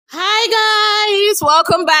Chichis,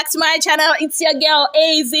 welcome back to my channel. It's your girl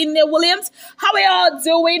bbnaija. How are y'all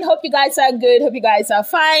doing? Hope you guys are good. Hope you guys are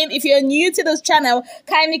fine. If you're new to this channel,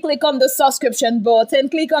 kindly click on the subscription button,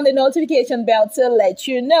 click on the notification bell to let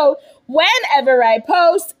you know whenever I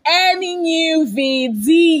post any new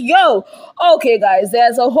video. Okay guys,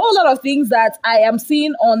 there's a whole lot of things that I am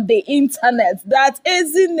seeing on the internet that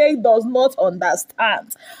bbnaija does not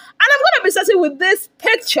understand. And I'm going to be starting with this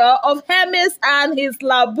picture of Hermes and his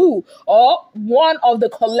labu, or one of the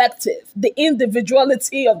collective, the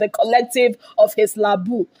individuality of the collective of his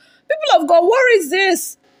labu. People of God, what is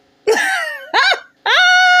this? Like,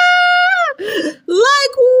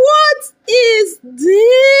 what is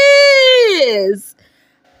this?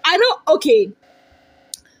 I know, okay,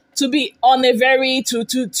 to be on a very, to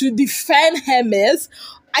defend Hermes,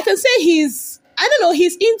 I can say he's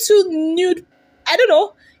into nude, I don't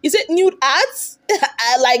know, is it nude arts?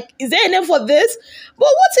 Like, is there a name for this? But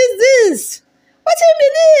what is this? What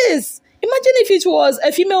is this? Imagine if it was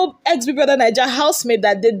a female ex-bbnaija housemate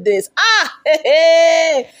that did this.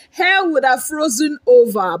 Hair would have frozen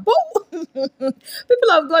over. But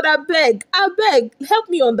people of God, I beg, help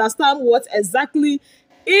me understand what exactly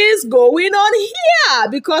is going on here,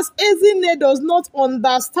 because bbnaija does not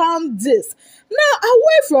understand this. Now,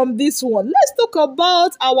 away from this one, let's talk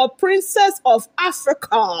about our princess of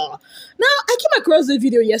Africa. Now, I came across the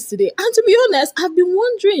video yesterday, and to be honest, I've been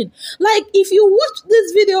wondering, like, if you watch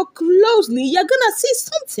this video closely, you're gonna see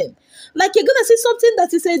something. Like, you're gonna see something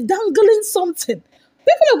that is a dangling something.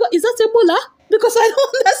 People are going, is that Ebola? Because I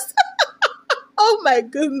don't understand. Oh my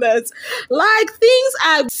goodness. Like, things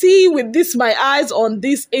I see with this my eyes on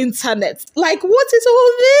this internet. Like, what is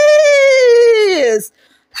all this?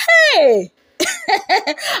 Hey! As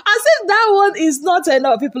if that one is not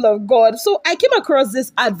enough, people of God. So I came across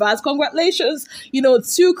this advert. Congratulations,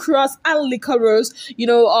 to Cross and Liquorose.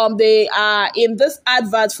 They are in this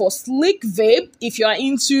advert for Slick Vape. If you are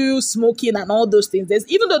into smoking and all those things,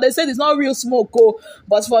 even though they said it's not real smoke,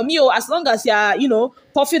 but for me, as long as you're,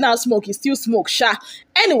 puffing out smoke, it's still smoke, sha.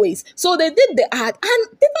 Anyways, so they did the ad,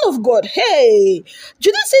 and people of God, hey,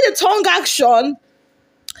 did you see the tongue action?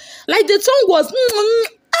 Like, the tongue was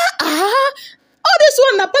oh, this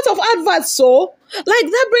one, a part of advert, so like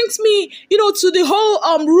that brings me, to the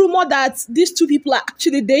whole rumor that these two people are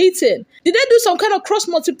actually dating. Did they do some kind of cross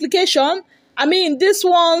multiplication? I mean, this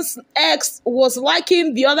one's ex was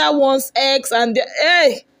liking the other one's ex, and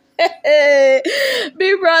hey.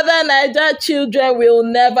 bbnaija children will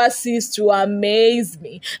never cease to amaze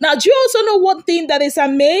me. Now, do you also know one thing that is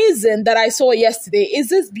amazing that I saw yesterday? Is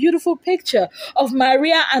this beautiful picture of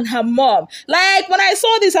Maria and her mom. Like, when I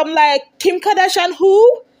saw this, I'm like, Kim Kardashian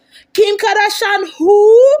who? Kim Kardashian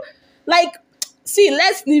who? Like, see,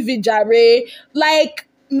 let's leave it, Jare. Like,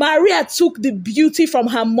 Maria took the beauty from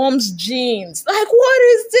her mom's genes. Like, what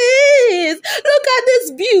is this? Look at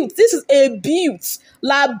this beauty. This is a beaut.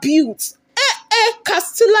 La beaut.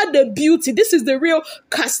 Castilla the beauty. This is the real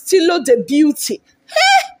Castillo the beauty.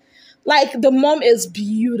 Like, the mom is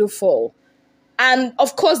beautiful. And,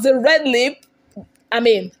 of course, the red lip. I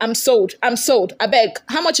mean, I'm sold. I beg.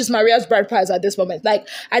 How much is Maria's bride price at this moment? Like,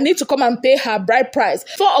 I need to come and pay her bride price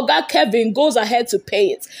before Oga Kevin goes ahead to pay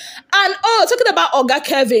it. And, talking about Oga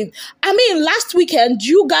Kevin, I mean, last weekend,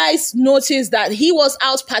 you guys noticed that he was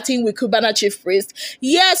out partying with Cubana Chief Priest.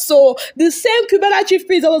 Yes, so the same Cubana Chief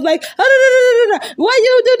Priest, I was like, why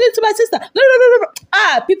you do this to my sister?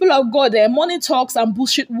 People of God, money talks and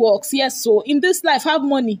bullshit works. Yes, so in this life, have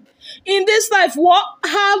money. In this life, what?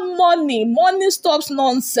 Have money. Money stops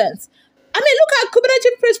nonsense. I mean, look at Cubana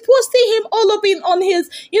Chief Priest posting him all up on his,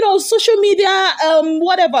 social media,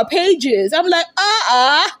 whatever, pages. I'm like,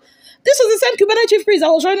 this is the same Cubana Chief Priest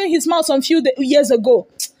that was running his mouth some few years ago.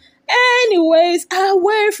 Anyways,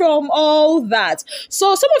 away from all that.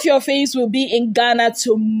 So some of your faves will be in Ghana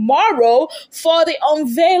tomorrow for the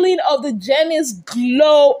unveiling of the Jenny's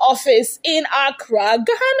Glow office in Accra,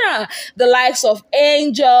 Ghana. The likes of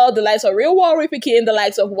Angel, the likes of Real World Ripikin, the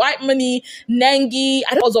likes of White Money, Nengi,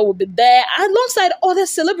 and also will be there. Alongside other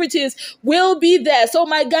celebrities will be there. So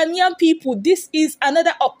my Ghanaian people, this is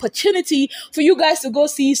another opportunity for you guys to go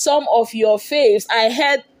see some of your faves. I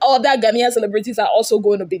heard other Ghanaian celebrities are also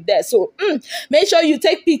going to be there. So make sure you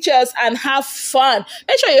take pictures and have fun.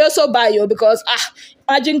 Make sure you also buy because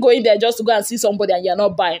imagine going there just to go and see somebody and you're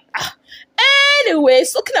not buying.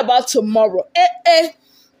 Anyways, talking about tomorrow.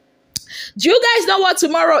 Do you guys know what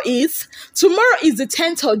tomorrow is? Tomorrow is the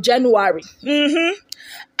 10th of January.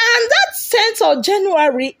 And that 10th of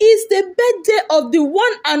January is the birthday of the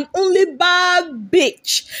one and only Bad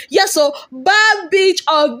Bitch. Yes, so Bad Bitch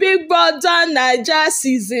of Big Brother Naija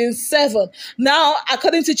Season 7. Now,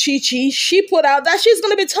 according to Chichi, she put out that she's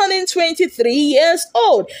going to be turning 23 years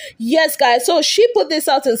old. Yes, guys, so she put this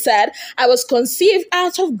out and said, I was conceived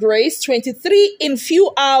out of grace, 23 in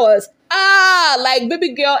few hours. Like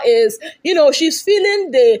baby girl is, she's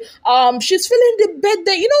feeling the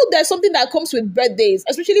birthday. There's something that comes with birthdays,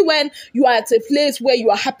 especially when you are at a place where you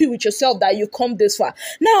are happy with yourself that you come this far.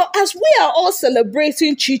 Now, as we are all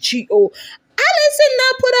celebrating Chichi, Alyson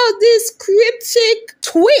now put out this cryptic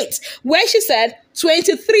tweet where she said,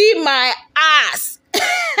 23 my ass.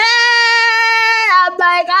 I'm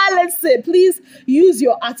like, Alyson, please use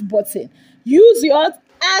your at button. Use your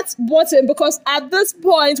at button, because at this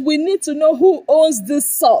point we need to know who owns this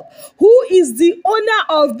sub, who is the owner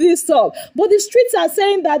of this sub. But the streets are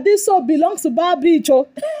saying that this sub belongs to Bad Bitch.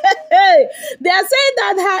 They are saying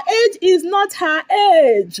that her age is not her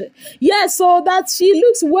age. Yes, so that she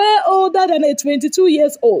looks way older than a 22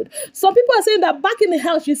 years old. Some people are saying that back in the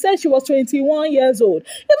house she said she was 21 years old,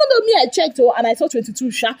 even though me, I checked her and I saw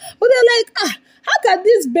 22 sha. But they're like, how can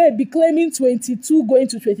this babe be claiming 22 going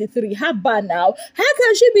to 23? How bad now? How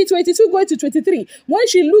can she be 22 going to 23 when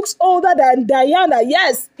she looks older than Diana?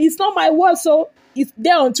 Yes, it's not my word, so it's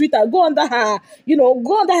there on Twitter. Go under her,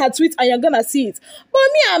 go under her tweet and you're gonna see it. But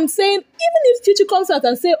me, I'm saying, even if Chichi comes out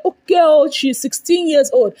and say, okay, she's 16 years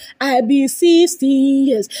old, I be 16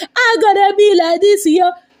 years, I gotta be like this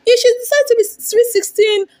here. If she decides to be sweet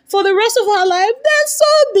 16 for the rest of her life, then so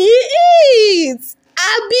be it.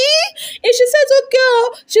 Abby, if she says,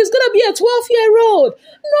 okay, she's gonna be a 12-year-old,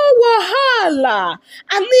 no wahala.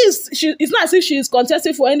 At least it's not as if she's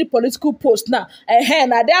contesting for any political post now.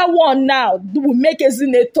 Now that one now will make a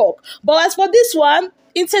zine talk. But as for this one,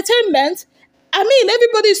 entertainment, I mean,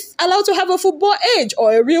 everybody's allowed to have a football age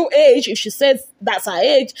or a real age. If she says that's her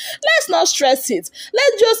age, let's not stress it.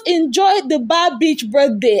 Let's just enjoy the Bad Bitch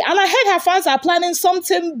birthday. And I heard her fans are planning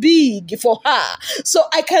something big for her. So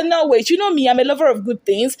I cannot wait. You know me, I'm a lover of good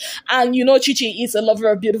things. And Chichi is a lover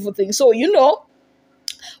of beautiful things. So,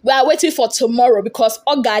 we are waiting for tomorrow because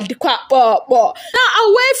now away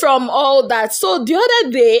from all that, so the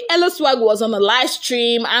other day Swag was on a live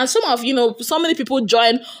stream and so many people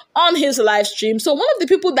joined on his live stream. So one of the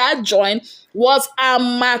people that joined was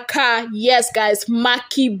Amaka. Yes, guys,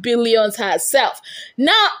 Maki Billions herself.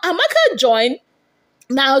 Now Amaka joined.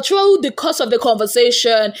 Now, through the course of the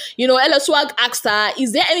conversation, Swag asked her,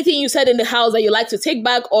 is there anything you said in the house that you like to take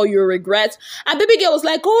back or you regret? And baby girl was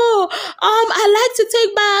like, I like to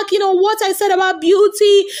take back, what I said about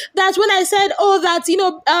beauty. That when I said,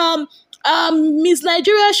 Miss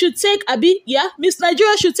Nigeria should take Miss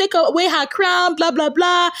Nigeria should take away her crown, blah blah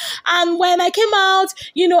blah. And when I came out,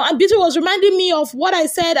 and Beauty was reminding me of what I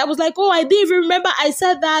said. I was like, I didn't even remember I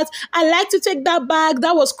said that. I like to take that back.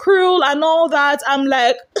 That was cruel and all that. I'm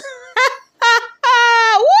like, what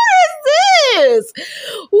is this?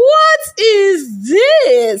 What is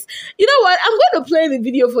this? You know what? I'm going to play the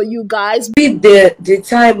video for you guys. The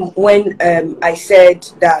time when I said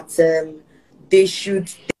that they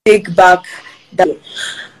should take back that,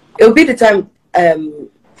 it'll be the time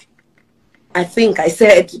I think I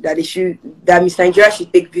said that Miss Nigeria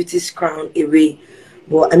should take Beauty's crown away.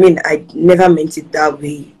 But I mean, I never meant it that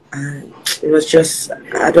way, and it was just,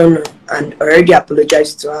 I don't know, and already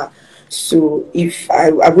apologized to her. So if I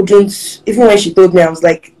wouldn't, even when she told me, I was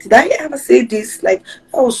like, did I ever say this? Like,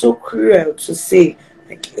 that was so cruel to say.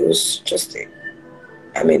 Like, it was just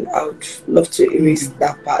I mean, I would love to erase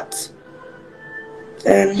that part.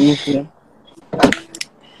 I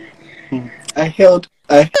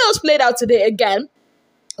was played out today again,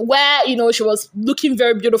 where she was looking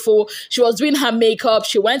very beautiful. She was doing her makeup.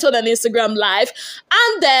 She went on an Instagram live,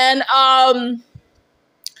 and then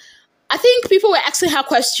I think people were asking her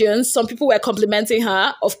questions. Some people were complimenting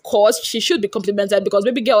her. Of course, she should be complimented because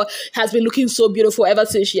baby girl has been looking so beautiful ever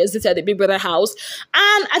since she exited the Big Brother house.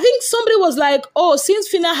 And I think somebody was like,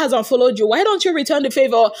 since Phyna has unfollowed you, why don't you return the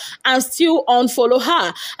favor and still unfollow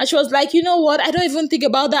her? And she was like, you know what? I don't even think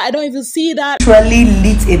about that. I don't even see that. Literally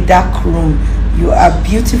lit a dark room. You are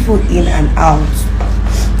beautiful in and out.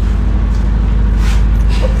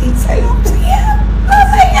 It's I love to hear. Oh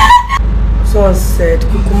my God. Someone said,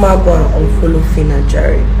 Kukuma go and unfollow Phyna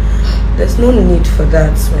Jerry. There's no need for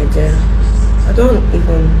that, my dear. I don't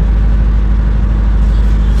even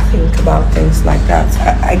think about things like that.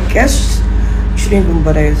 I guess you shouldn't even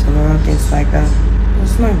bother yourself about things like that.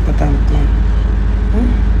 It's not important.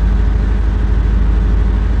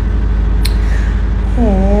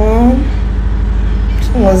 Aww.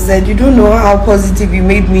 Someone said, you don't know how positive you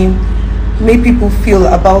made people feel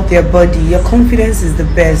about their body. Your confidence is the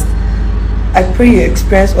best. I pray you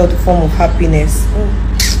experience all the form of happiness.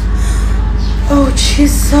 Oh,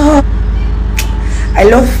 Jesus. I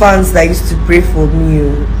love fans that used to pray for me.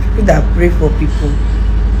 People that pray for people.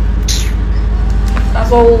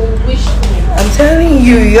 That's all wish me. I'm telling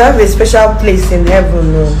you, you have a special place in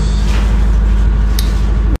heaven.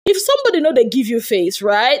 If somebody know they give you face,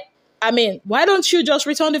 right? I mean, why don't you just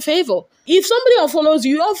return the favor? If somebody unfollows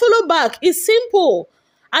you, unfollow back. It's simple.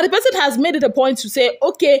 And the person has made it a point to say,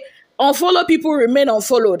 okay, unfollow people, remain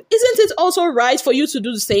unfollowed. Isn't it also right for you to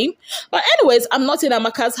do the same? But anyways, I'm not in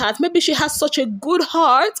Amaka's heart. Maybe she has such a good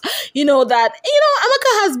heart, that,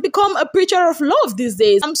 Amaka has become a preacher of love these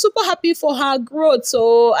days. I'm super happy for her growth.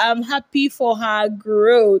 So I'm happy for her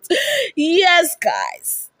growth. Yes,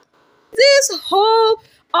 guys. This whole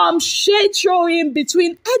shade throwing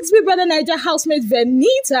between ex-bbnaija housemate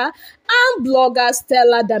Venita and blogger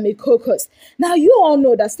Stella Damikokos. Now, you all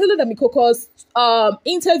know that Stella Damikokos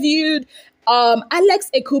interviewed Alex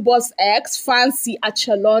Ekubo's ex, Fancy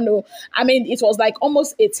Achalono. I mean, it was like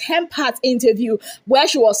almost a 10-part interview where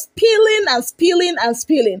she was spilling and spilling and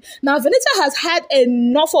spilling. Now, Venita has had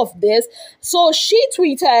enough of this, so she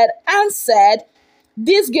tweeted and said,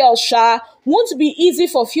 "This girl, Sha, won't be easy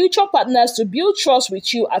for future partners to build trust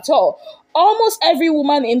with you at all. Almost every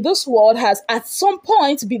woman in this world has at some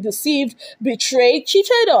point been deceived, betrayed,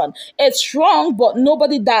 cheated on. It's wrong, but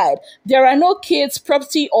nobody died. There are no kids,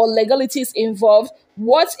 property, or legalities involved.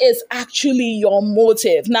 What is actually your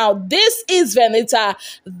motive?" Now, this is Venita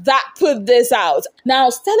that put this out. Now,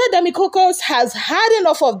 Stella Damikokos has had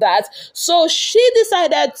enough of that, so she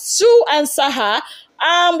decided to answer her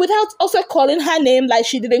without also calling her name, like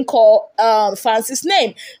she didn't call Fancy's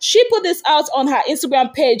name. She put this out on her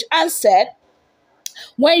Instagram page and said,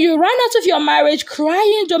 "When you run out of your marriage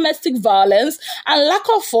crying domestic violence and lack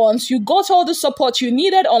of funds, you got all the support you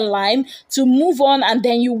needed online to move on, and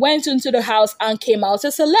then you went into the house and came out a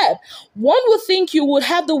celeb. One would think you would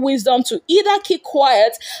have the wisdom to either keep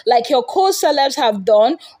quiet like your co-celebs have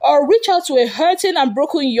done, or reach out to a hurting and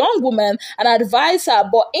broken young woman and advise her,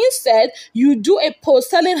 but instead you do a post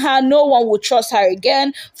telling her no one will trust her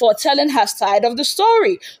again for telling her side of the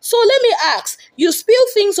story. So let me ask, you spill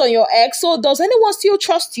things on your ex, so does anyone still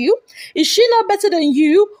trust you? Is she not better than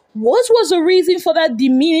you? What was the reason for that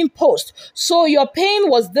demeaning post? So your pain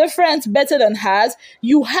was different, better than hers.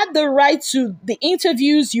 You had the right to the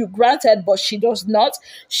interviews you granted, but she does not.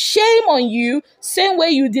 Shame on you. Same way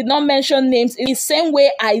you did not mention names, in the same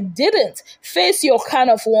way I didn't. Face your can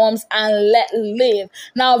of worms and let live."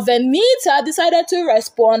 Now, Venita decided to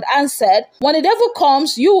respond and said, "When the devil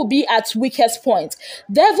comes, you will be at weakest point.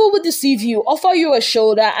 Devil will deceive you, offer you a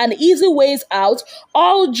shoulder and easy ways out,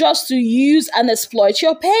 all just to use and exploit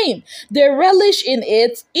your pain. They relish in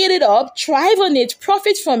it, eat it up, thrive on it,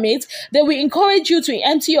 profit from it. They will encourage you to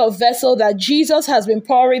empty your vessel that Jesus has been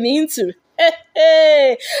pouring into."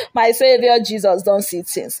 Hey, my Savior Jesus don't see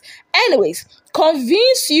things. Anyways,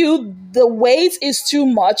 convince you the weight is too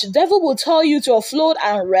much. Devil will tell you to offload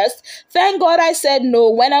and rest. Thank God I said no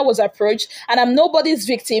when I was approached, and I'm nobody's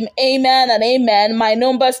victim. Amen and amen. My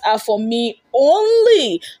numbers are for me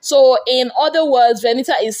only. So in other words,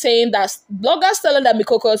 Venita is saying that blogger Stella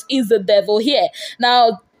Damikokos is the devil here.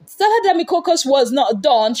 Now, Stella Damikokos was not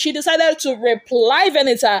done. She decided to reply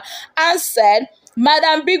Venita and said,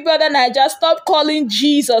 "Madam Big Brother Naija, stop calling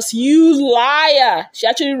Jesus, you liar." She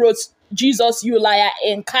actually wrote "Jesus, you liar"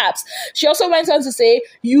 in caps. She also went on to say,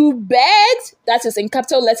 "You begged," that is in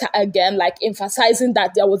capital letter again, like emphasizing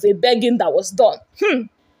that there was a begging that was done.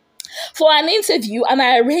 "For an interview, and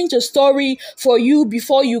I arranged a story for you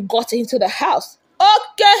before you got into the house."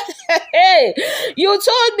 Okay, you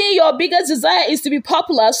told me your biggest desire is to be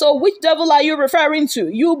popular, so which devil are you referring to?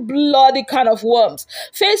 You bloody can of worms.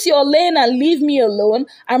 Face your lane and leave me alone.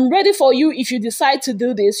 I'm ready for you if you decide to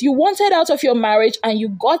do this. You wanted out of your marriage and you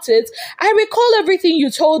got it. I recall everything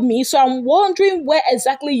you told me, so I'm wondering where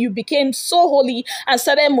exactly you became so holy and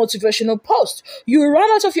started motivational posts. You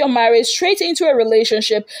ran out of your marriage straight into a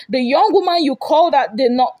relationship. The young woman you called that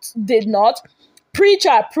did not.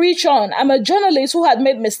 Preacher, preach on. I'm a journalist who had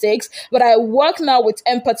made mistakes, but I work now with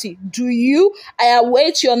empathy. Do you? I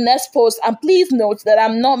await your next post, and please note that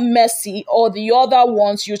I'm not messy or the other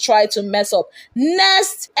ones you try to mess up.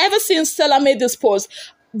 Next, ever since Stella made this post,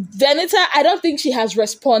 Venita, I don't think she has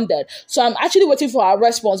responded. So I'm actually waiting for her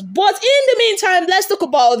response. But in the meantime, let's talk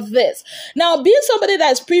about this. Now, being somebody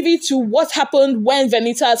that is privy to what happened when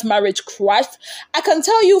Venita's marriage crashed, I can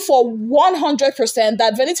tell you for 100%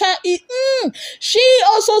 that Venita, she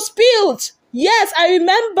also spilled Yes, I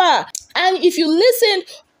remember. And if you listen,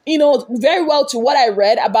 very well to what I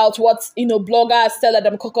read about what, blogger Stella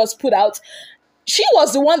Damkokos put out, she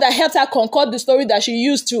was the one that helped her concord the story that she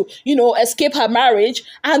used to, escape her marriage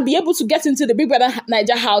and be able to get into the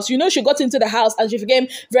bbnaija house. She got into the house and she became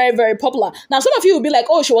very, very popular. Now, some of you will be like,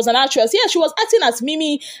 oh, she was an actress. Yeah, she was acting as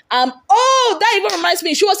Mimi. Oh, that even reminds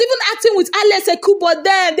me. She was even acting with Alyson, but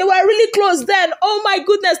then they were really close then. Oh my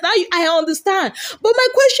goodness, now I understand. But my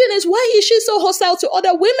question is, why is she so hostile to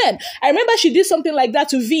other women? I remember she did something like that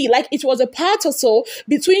to V. Like it was a part or so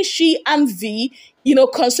between she and V,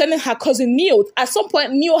 concerning her cousin Neil. At some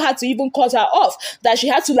point, Neil had to even cut her off, that she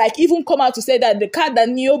had to even come out to say that the car that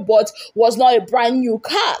Neil bought was not a brand new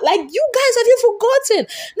car. Like, you guys, have you forgotten?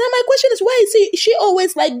 Now, my question is, why is she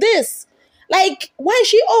always like this? Like, why is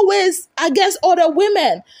she always against other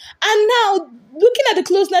women? And now, looking at the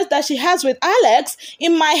closeness that she has with Alex,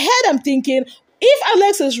 in my head, I'm thinking, if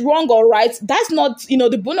Alex is wrong or right, that's not,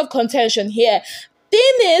 the bone of contention here.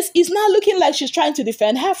 Thing is, it's not looking like she's trying to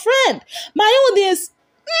defend her friend. My own is,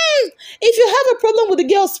 if you have a problem with the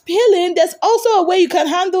girl spilling, there's also a way you can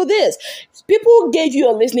handle this. People gave you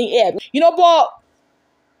a listening ear, but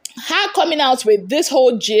her coming out with this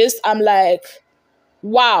whole gist, I'm like,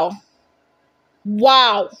 wow.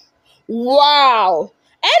 Anyways,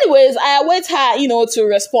 I await her, to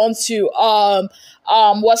respond to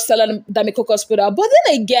what Stella Damkokos put out. But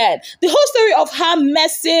then again, the whole story of her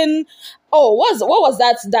messing. Oh, what was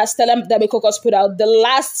that Stella Damkokos put out? The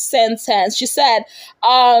last sentence. She said,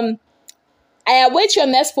 I await your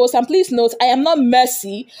next post, and please note, I am not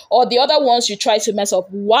messy or the other ones you try to mess up.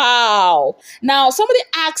 Wow. Now, somebody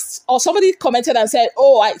asked, or somebody commented and said,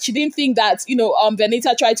 she didn't think that,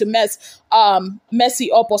 Venita tried to messy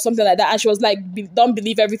up or something like that. And she was like, don't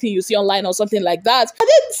believe everything you see online or something like that. Are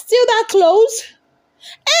they still that close?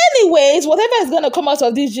 Anyways, whatever is going to come out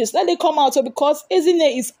of this gist, let it come out, because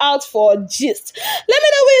Ezine is out for gist. Let me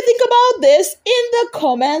know what you think about this in the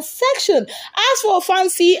comment section. As for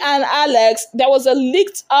Fancy and Alex, there was a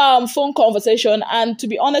leaked phone conversation, and to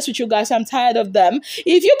be honest with you guys, I'm tired of them.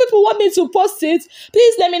 If you people want me to post it,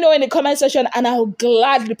 please let me know in the comment section and I'll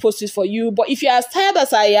gladly post it for you. But if you're as tired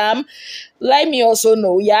as I am, let me also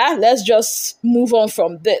know, yeah? Let's just move on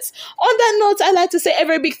from this. On that note, I'd like to say a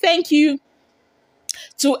very big thank you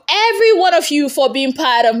to every one of you for being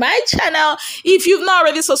part of my channel. If you've not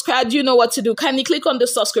already subscribed, you know what to do. Kindly click on the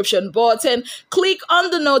subscription button, click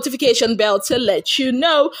on the notification bell to let you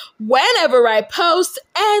know whenever I post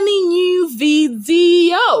any new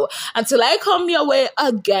video. Until I come your way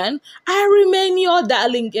again, I remain your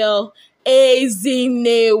darling girl,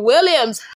 Ezine Williams.